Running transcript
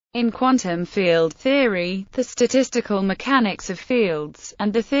In quantum field theory, the statistical mechanics of fields,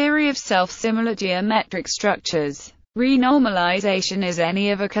 and the theory of self-similar geometric structures, renormalization is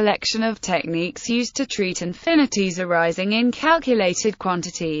any of a collection of techniques used to treat infinities arising in calculated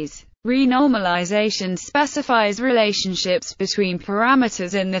quantities. Renormalization specifies relationships between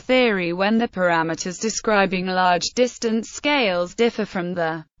parameters in the theory when the parameters describing large distance scales differ from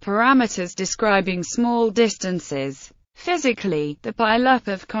the parameters describing small distances. Physically, the pile-up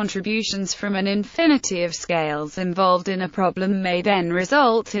of contributions from an infinity of scales involved in a problem may then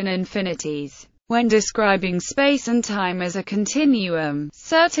result in infinities. When describing space and time as a continuum,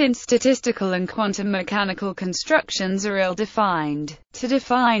 certain statistical and quantum mechanical constructions are ill-defined. To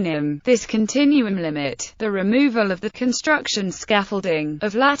define this continuum limit, the removal of the construction scaffolding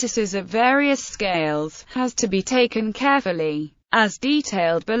of lattices of various scales has to be taken carefully. As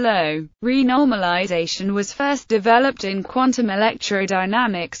detailed below, renormalization was first developed in quantum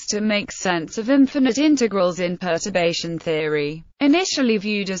electrodynamics to make sense of infinite integrals in perturbation theory. Initially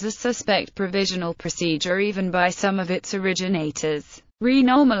viewed as a suspect provisional procedure even by some of its originators,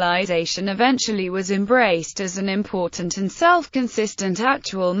 renormalization eventually was embraced as an important and self-consistent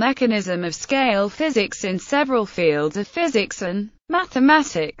actual mechanism of scale physics in several fields of physics and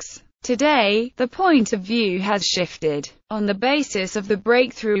mathematics. Today, the point of view has shifted. On the basis of the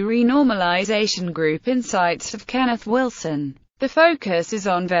breakthrough renormalization group insights of Kenneth Wilson, the focus is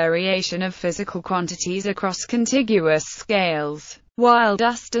on variation of physical quantities across contiguous scales. While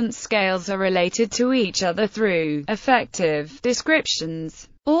distant scales are related to each other through effective descriptions,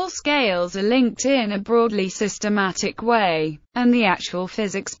 all scales are linked in a broadly systematic way, and the actual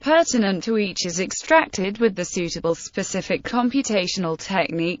physics pertinent to each is extracted with the suitable specific computational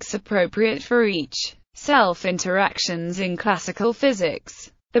techniques appropriate for each. Self-interactions in classical physics.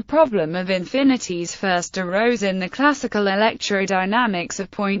 The problem of infinities first arose in the classical electrodynamics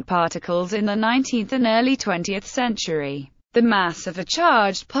of point particles in the 19th and early 20th century. The mass of a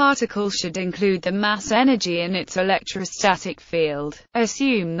charged particle should include the mass energy in its electrostatic field.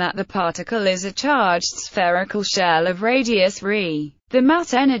 Assume that the particle is a charged spherical shell of radius ρ. The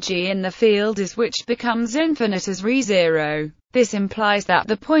mass energy in the field is which becomes infinite as ρ0. This implies that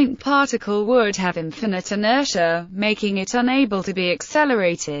the point particle would have infinite inertia, making it unable to be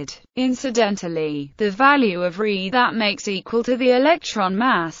accelerated. Incidentally, the value of ρ that makes equal to the electron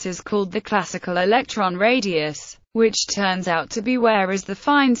mass is called the classical electron radius, which turns out to be where is the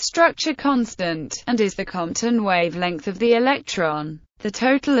fine structure constant, and is the Compton wavelength of the electron. The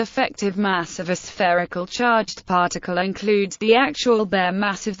total effective mass of a spherical charged particle includes the actual bare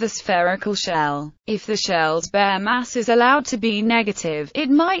mass of the spherical shell. If the shell's bare mass is allowed to be negative, it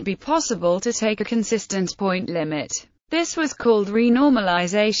might be possible to take a consistent point limit. This was called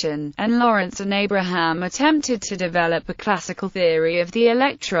renormalization, and Lawrence and Abraham attempted to develop a classical theory of the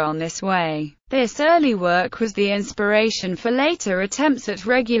electron this way. This early work was the inspiration for later attempts at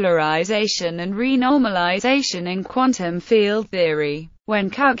regularization and renormalization in quantum field theory. When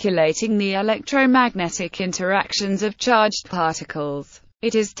calculating the electromagnetic interactions of charged particles,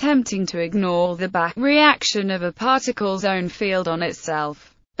 it is tempting to ignore the back reaction of a particle's own field on itself.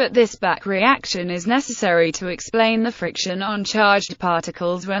 But this back reaction is necessary to explain the friction on charged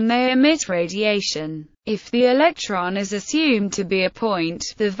particles when they emit radiation. If the electron is assumed to be a point,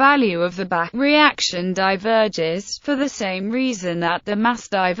 the value of the back reaction diverges, for the same reason that the mass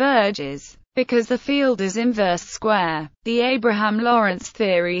diverges, because the field is inverse square. The Abraham-Lawrence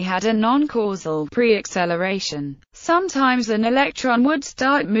theory had a non-causal pre-acceleration. Sometimes an electron would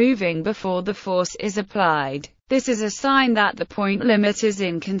start moving before the force is applied. This is a sign that the point limit is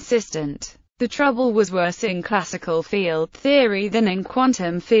inconsistent. The trouble was worse in classical field theory than in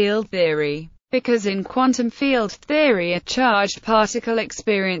quantum field theory, because in quantum field theory a charged particle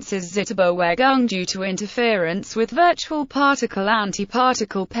experiences Zitterbewegung due to interference with virtual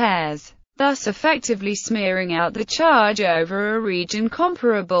particle-antiparticle pairs, thus effectively smearing out the charge over a region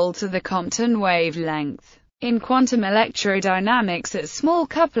comparable to the Compton wavelength. In quantum electrodynamics at small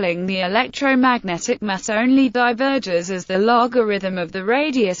coupling, the electromagnetic mass only diverges as the logarithm of the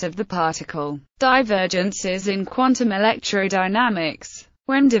radius of the particle. Divergences in quantum electrodynamics.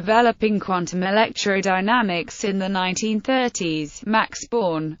 When developing quantum electrodynamics in the 1930s, Max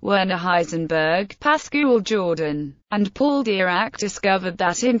Born, Werner Heisenberg, Pascual Jordan, and Paul Dirac discovered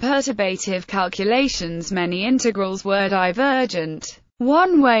that in perturbative calculations many integrals were divergent.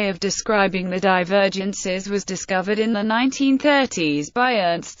 One way of describing the divergences was discovered in the 1930s by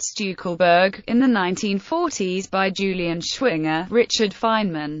Ernst Stueckelberg, in the 1940s by Julian Schwinger, Richard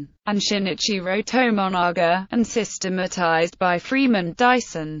Feynman, and Shinichiro Tomonaga, and systematized by Freeman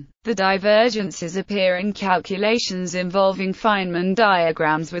Dyson. The divergences appear in calculations involving Feynman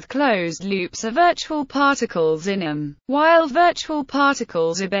diagrams with closed loops of virtual particles in them. While virtual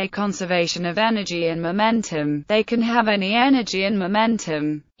particles obey conservation of energy and momentum, they can have any energy and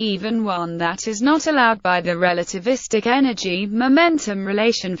momentum, even one that is not allowed by the relativistic energy-momentum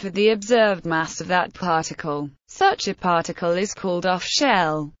relation for the observed mass of that particle. Such a particle is called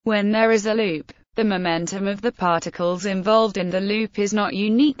off-shell. When there is a loop, the momentum of the particles involved in the loop is not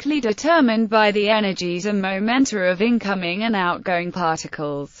uniquely determined by the energies and momenta of incoming and outgoing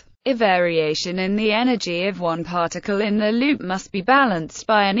particles. A variation in the energy of one particle in the loop must be balanced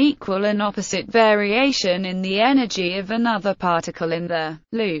by an equal and opposite variation in the energy of another particle in the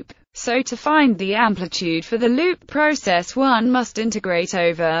loop. So to find the amplitude for the loop process, one must integrate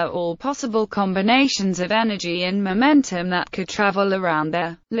over all possible combinations of energy and momentum that could travel around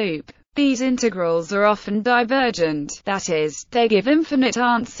the loop. These integrals are often divergent, that is, they give infinite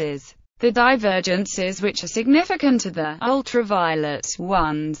answers. The divergences which are significant are the ultraviolet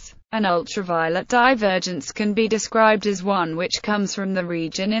ones. An ultraviolet divergence can be described as one which comes from the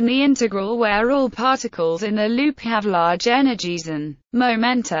region in the integral where all particles in the loop have large energies and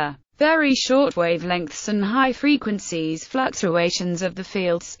momenta. Very short wavelengths and high frequencies fluctuations of the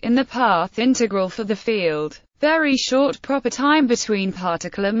fields in the path integral for the field. Very short proper time between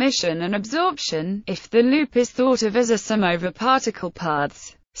particle emission and absorption, if the loop is thought of as a sum over particle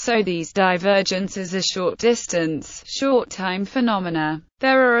paths. So these divergences are short distance, short time phenomena.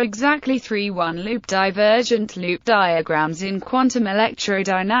 There are exactly 3 one-loop divergent loop diagrams in quantum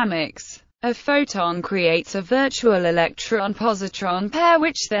electrodynamics. A photon creates a virtual electron-positron pair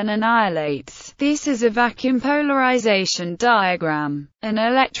which then annihilates. This is a vacuum polarization diagram. An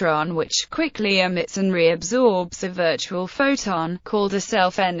electron which quickly emits and reabsorbs a virtual photon, called a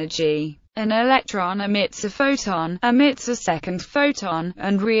self-energy. An electron emits a photon, emits a second photon,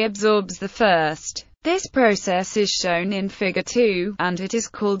 and reabsorbs the first. This process is shown in Figure 2, and it is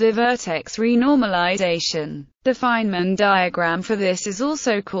called a vertex renormalization. The Feynman diagram for this is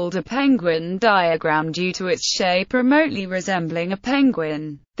also called a penguin diagram due to its shape remotely resembling a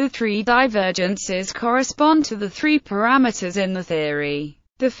penguin. The 3 divergences correspond to the 3 parameters in the theory.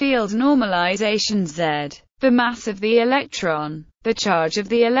 The field normalization Z, the mass of the electron, the charge of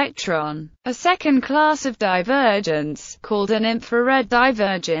the electron. A second class of divergence, called an infrared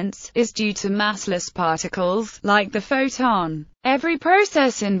divergence, is due to massless particles, like the photon. Every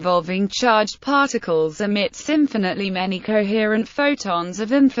process involving charged particles emits infinitely many coherent photons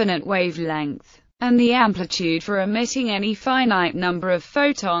of infinite wavelength, and the amplitude for emitting any finite number of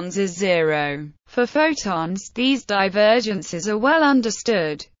photons is 0. For photons, these divergences are well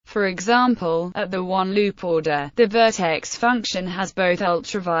understood. For example, at the one-loop order, the vertex function has both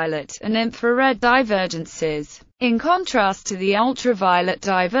ultraviolet and infrared divergences. In contrast to the ultraviolet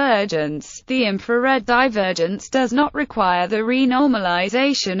divergence, the infrared divergence does not require the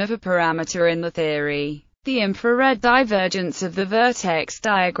renormalization of a parameter in the theory. The infrared divergence of the vertex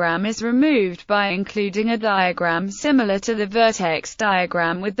diagram is removed by including a diagram similar to the vertex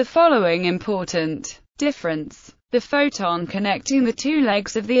diagram with the following important difference. The photon connecting the 2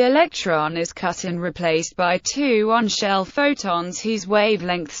 legs of the electron is cut and replaced by 2 on-shell photons whose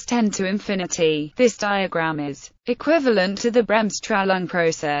wavelengths tend to infinity. This diagram is equivalent to the Bremsstrahlung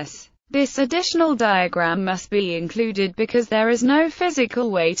process. This additional diagram must be included because there is no physical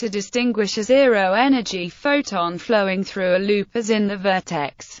way to distinguish a zero-energy photon flowing through a loop as in the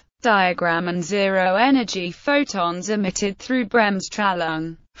vertex diagram and zero-energy photons emitted through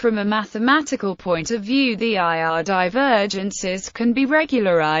Bremsstrahlung. From a mathematical point of view, the IR divergences can be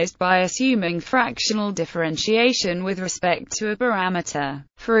regularized by assuming fractional differentiation with respect to a parameter.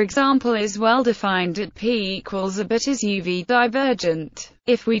 For example, is well defined at p equals a but is UV divergent.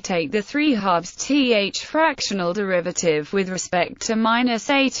 If we take the 3/2 th fractional derivative with respect to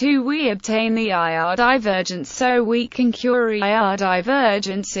 -a2, we obtain the IR divergence, so we can cure IR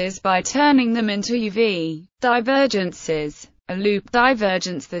divergences by turning them into UV divergences. A loop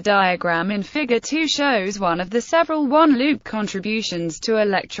divergence. The diagram in Figure 2 shows one of the several one-loop contributions to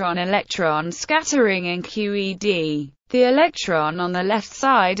electron-electron scattering in QED. The electron on the left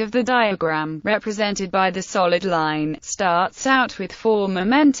side of the diagram, represented by the solid line, starts out with 4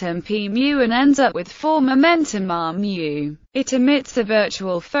 momentum p mu and ends up with 4 momentum r mu. It emits a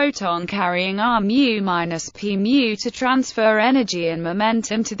virtual photon carrying r mu minus p mu to transfer energy and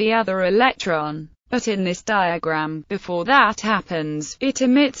momentum to the other electron. But in this diagram, before that happens, it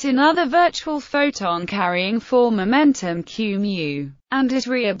emits another virtual photon carrying 4 momentum q mu, and it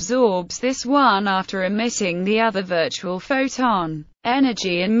reabsorbs this one after emitting the other virtual photon.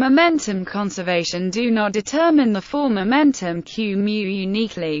 Energy and momentum conservation do not determine the 4 momentum q mu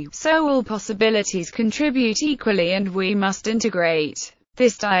uniquely, so all possibilities contribute equally and we must integrate.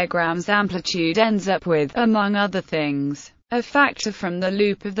 This diagram's amplitude ends up with, among other things, a factor from the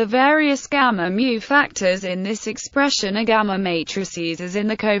loop of the various gamma mu factors in this expression are gamma matrices as in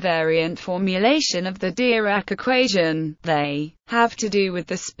the covariant formulation of the Dirac equation. They have to do with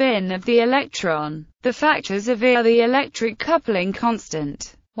the spin of the electron. The factors are via the electric coupling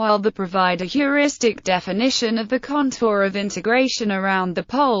constant, while they provide a heuristic definition of the contour of integration around the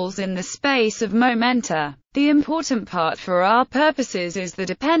poles in the space of momenta. The important part for our purposes is the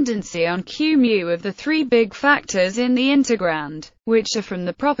dependency on q mu of the 3 big factors in the integrand, which are from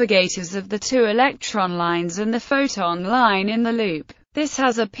the propagators of the 2 electron lines and the photon line in the loop. This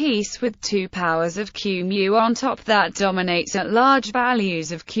has a piece with 2 powers of q mu on top that dominates at large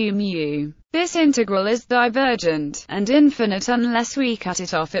values of q mu. This integral is divergent, and infinite unless we cut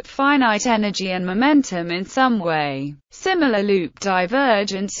it off at finite energy and momentum in some way. Similar loop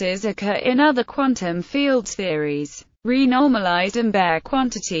divergences occur in other quantum field theories, renormalized and bare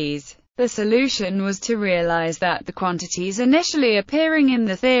quantities. The solution was to realize that the quantities initially appearing in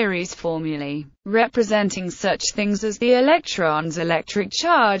the theory's formulae, representing such things as the electron's electric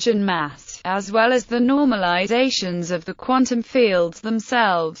charge and mass, as well as the normalizations of the quantum fields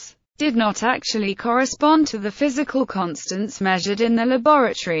themselves, did not actually correspond to the physical constants measured in the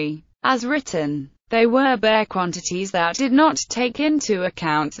laboratory. As written, they were bare quantities that did not take into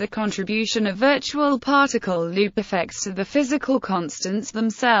account the contribution of virtual particle loop effects to the physical constants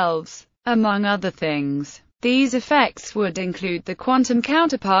themselves. Among other things, these effects would include the quantum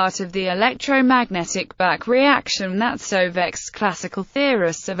counterpart of the electromagnetic back reaction that so vexed classical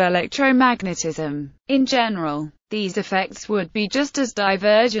theorists of electromagnetism. In general, these effects would be just as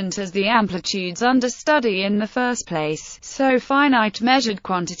divergent as the amplitudes under study in the first place, so finite measured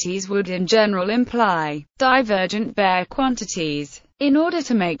quantities would in general imply divergent bare quantities. In order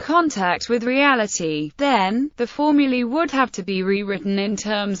to make contact with reality, then, the formulae would have to be rewritten in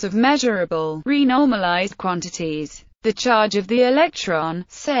terms of measurable, renormalized quantities. The charge of the electron,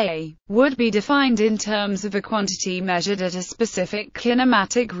 say, would be defined in terms of a quantity measured at a specific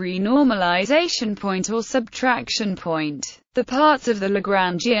kinematic renormalization point or subtraction point. The parts of the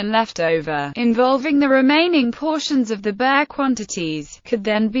Lagrangian left over, involving the remaining portions of the bare quantities, could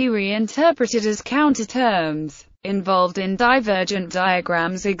then be reinterpreted as counter terms involved in divergent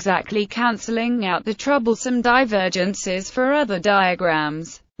diagrams, exactly cancelling out the troublesome divergences for other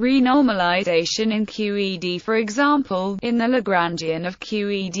diagrams. Renormalization in QED, for example, in the Lagrangian of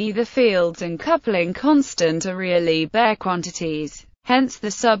QED the fields and coupling constant are really bare quantities, hence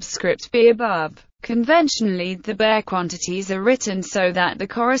the subscript B above. Conventionally, the bare quantities are written so that the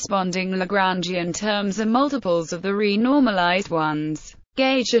corresponding Lagrangian terms are multiples of the renormalized ones.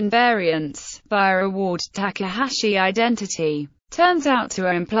 Gauge invariance, via a Ward-Takahashi identity, turns out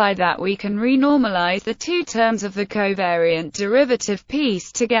to imply that we can renormalize the 2 terms of the covariant derivative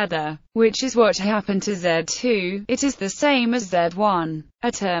piece together, which is what happened to Z2. It is the same as Z1.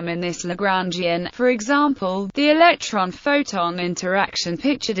 A term in this Lagrangian, for example, the electron-photon interaction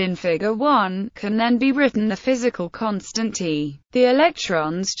pictured in Figure 1, can then be written the physical constant T. The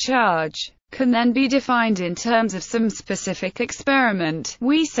electron's charge can then be defined in terms of some specific experiment.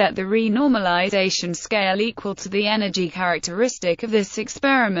 We set the renormalization scale equal to the energy characteristic of this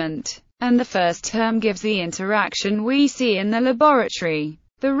experiment, and the first term gives the interaction we see in the laboratory.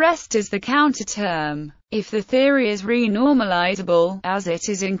 The rest is the counter term. If the theory is renormalizable, as it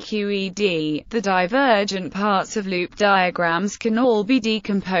is in QED, the divergent parts of loop diagrams can all be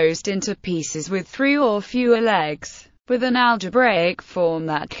decomposed into pieces with 3 or fewer legs, with an algebraic form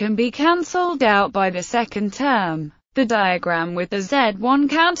that can be cancelled out by the second term. The diagram with the Z1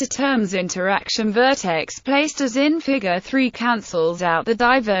 counterterms interaction vertex placed as in Figure 3 cancels out the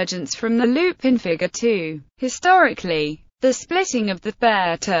divergence from the loop in Figure 2. Historically, the splitting of the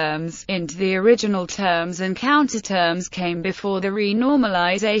bare terms into the original terms and counterterms came before the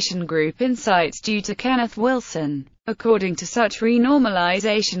renormalization group insights due to Kenneth Wilson. According to such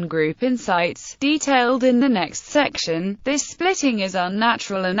renormalization group insights, detailed in the next section, this splitting is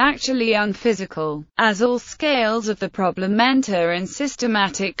unnatural and actually unphysical, as all scales of the problem enter in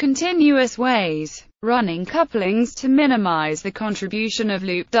systematic continuous ways, running couplings to minimize the contribution of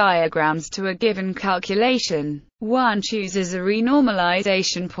loop diagrams to a given calculation. One chooses a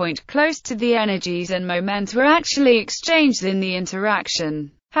renormalization point close to the energies and momenta actually exchanged in the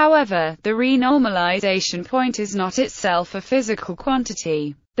interaction. However, the renormalization point is not itself a physical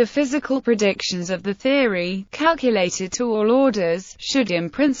quantity. The physical predictions of the theory, calculated to all orders, should in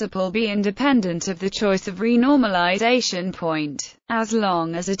principle be independent of the choice of renormalization point, as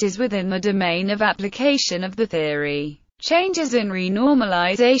long as it is within the domain of application of the theory. Changes in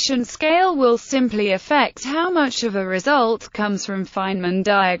renormalization scale will simply affect how much of a result comes from Feynman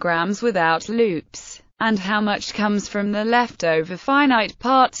diagrams without loops, and how much comes from the leftover finite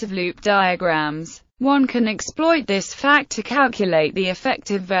parts of loop diagrams. One can exploit this fact to calculate the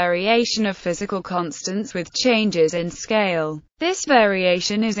effective variation of physical constants with changes in scale. This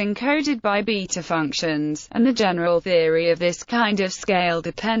variation is encoded by beta functions, and the general theory of this kind of scale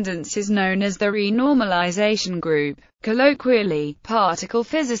dependence is known as the renormalization group. Colloquially, particle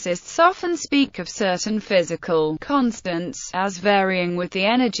physicists often speak of certain physical constants as varying with the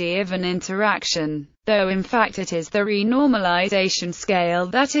energy of an interaction, though in fact it is the renormalization scale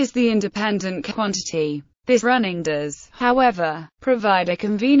that is the independent quantity. This running does, however, provide a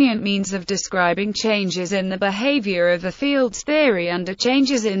convenient means of describing changes in the behavior of a field's theory under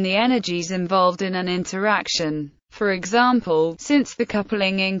changes in the energies involved in an interaction. For example, since the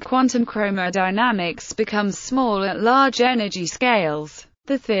coupling in quantum chromodynamics becomes small at large energy scales,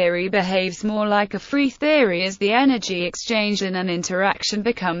 the theory behaves more like a free theory as the energy exchange in an interaction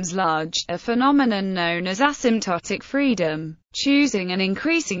becomes large, a phenomenon known as asymptotic freedom. Choosing an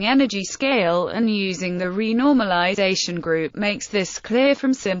increasing energy scale and using the renormalization group makes this clear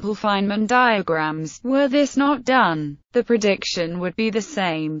from simple Feynman diagrams. Were this not done, the prediction would be the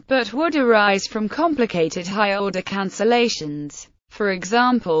same, but would arise from complicated high-order cancellations. For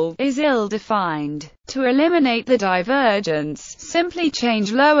example, is ill-defined. To eliminate the divergence, simply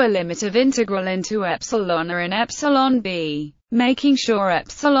change lower limit of integral into epsilon or in epsilon b, making sure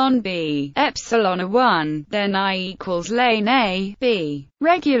epsilon b, epsilon 1, then I equals lane a, b.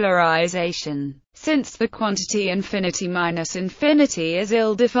 Regularization. Since the quantity infinity minus infinity is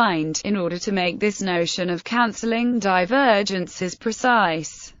ill-defined, in order to make this notion of cancelling divergences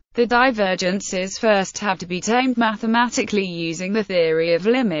precise, the divergences first have to be tamed mathematically using the theory of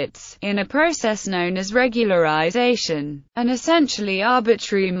limits, in a process known as regularization, an essentially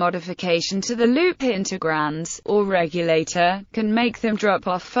arbitrary modification to the loop integrands, or regulator, can make them drop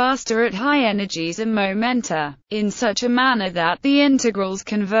off faster at high energies and momenta, in such a manner that the integrals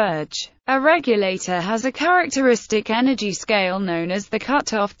converge. A regulator has a characteristic energy scale known as the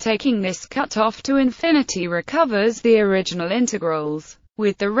cutoff. Taking this cutoff to infinity recovers the original integrals.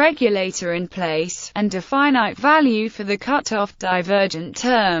 With the regulator in place, and a finite value for the cutoff, divergent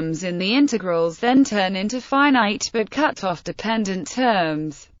terms in the integrals then turn into finite but cutoff dependent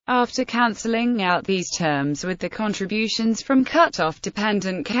terms. After cancelling out these terms with the contributions from cutoff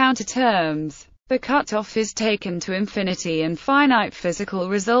dependent counter terms, the cutoff is taken to infinity and finite physical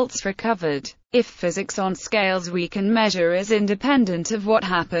results recovered. If physics on scales we can measure is independent of what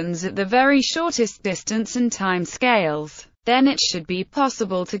happens at the very shortest distance and time scales, then it should be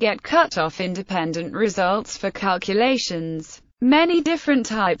possible to get cutoff-independent results for calculations. Many different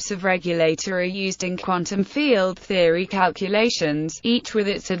types of regulator are used in quantum field theory calculations, each with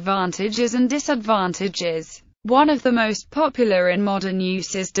its advantages and disadvantages. One of the most popular in modern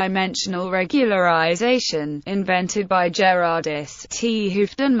use is dimensional regularization, invented by Gerard S. T.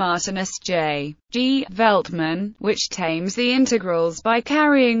 Hooft and Martin S. J. G. Veltman, which tames the integrals by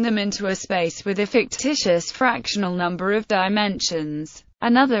carrying them into a space with a fictitious fractional number of dimensions.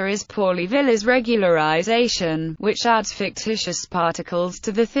 Another is Pauli-Villers regularization, which adds fictitious particles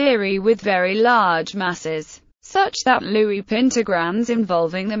to the theory with very large masses, such that loop integrands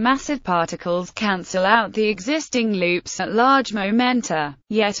involving the massive particles cancel out the existing loops at large momenta.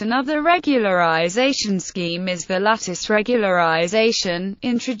 Yet another regularization scheme is the lattice regularization,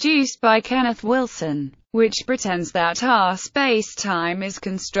 introduced by Kenneth Wilson, which pretends that our space-time is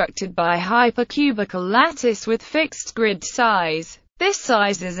constructed by hypercubical lattice with fixed grid size. This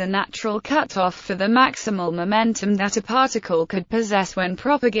size is a natural cutoff for the maximal momentum that a particle could possess when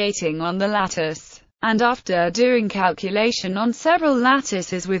propagating on the lattice. And after doing calculation on several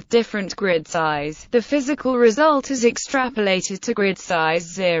lattices with different grid size, the physical result is extrapolated to grid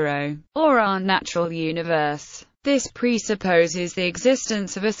size 0, or our natural universe. This presupposes the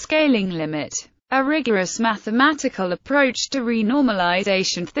existence of a scaling limit. A rigorous mathematical approach to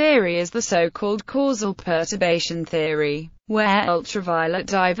renormalization theory is the so-called causal perturbation theory, where ultraviolet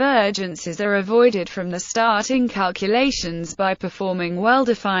divergences are avoided from the start in calculations by performing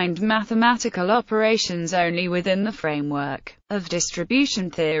well-defined mathematical operations only within the framework of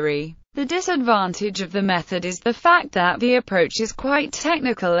distribution theory. The disadvantage of the method is the fact that the approach is quite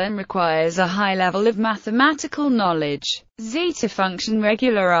technical and requires a high level of mathematical knowledge. Zeta function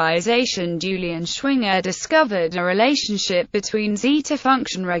regularization. Julian Schwinger discovered a relationship between zeta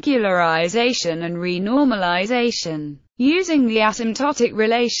function regularization and renormalization, using the asymptotic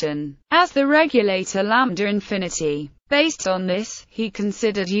relation as the regulator lambda infinity. Based on this, he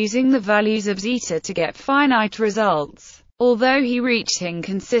considered using the values of zeta to get finite results. Although he reached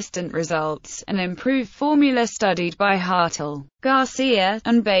inconsistent results, an improved formula studied by Hartel, Garcia,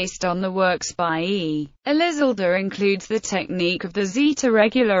 and based on the works by E. Elizalde includes the technique of the zeta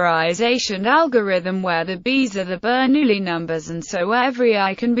regularization algorithm, where the b's are the Bernoulli numbers and so every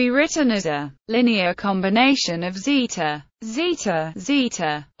I can be written as a linear combination of zeta,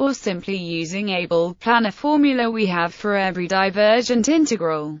 zeta, or simply using Abel planar formula we have for every divergent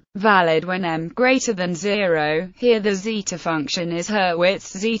integral, valid when m greater than 0. Here the zeta function is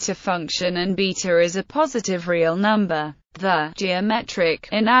Hurwitz's zeta function and beta is a positive real number. The geometric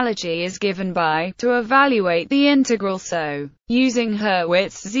analogy is given by to evaluate the integral, so using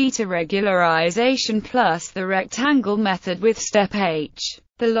Hurwitz's zeta regularization plus the rectangle method with step h.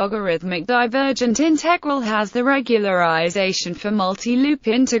 The logarithmic divergent integral has the regularization for multi-loop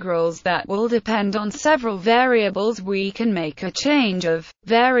integrals that will depend on several variables. We can make a change of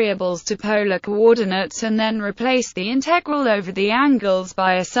variables to polar coordinates and then replace the integral over the angles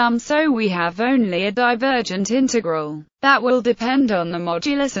by a sum, so we have only a divergent integral that will depend on the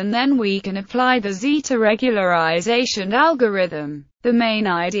modulus, and then we can apply the zeta regularization algorithm. The main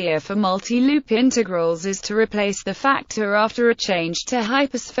idea for multi-loop integrals is to replace the factor after a change to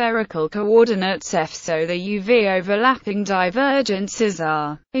hyperspherical coordinates f, so the UV overlapping divergences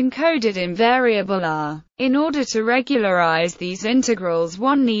are encoded in variable r. In order to regularize these integrals,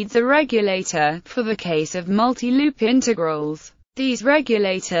 one needs a regulator. For the case of multi-loop integrals, these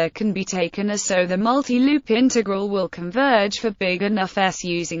regulator can be taken as so the multi-loop integral will converge for big enough s.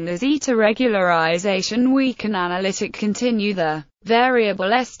 Using the zeta regularization, we can analytic continue the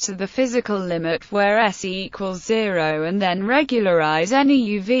variable s to the physical limit where s equals 0 and then regularize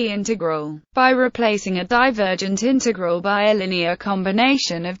any UV integral by replacing a divergent integral by a linear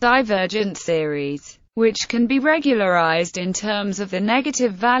combination of divergent series, which can be regularized in terms of the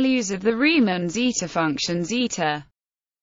negative values of the Riemann zeta function zeta.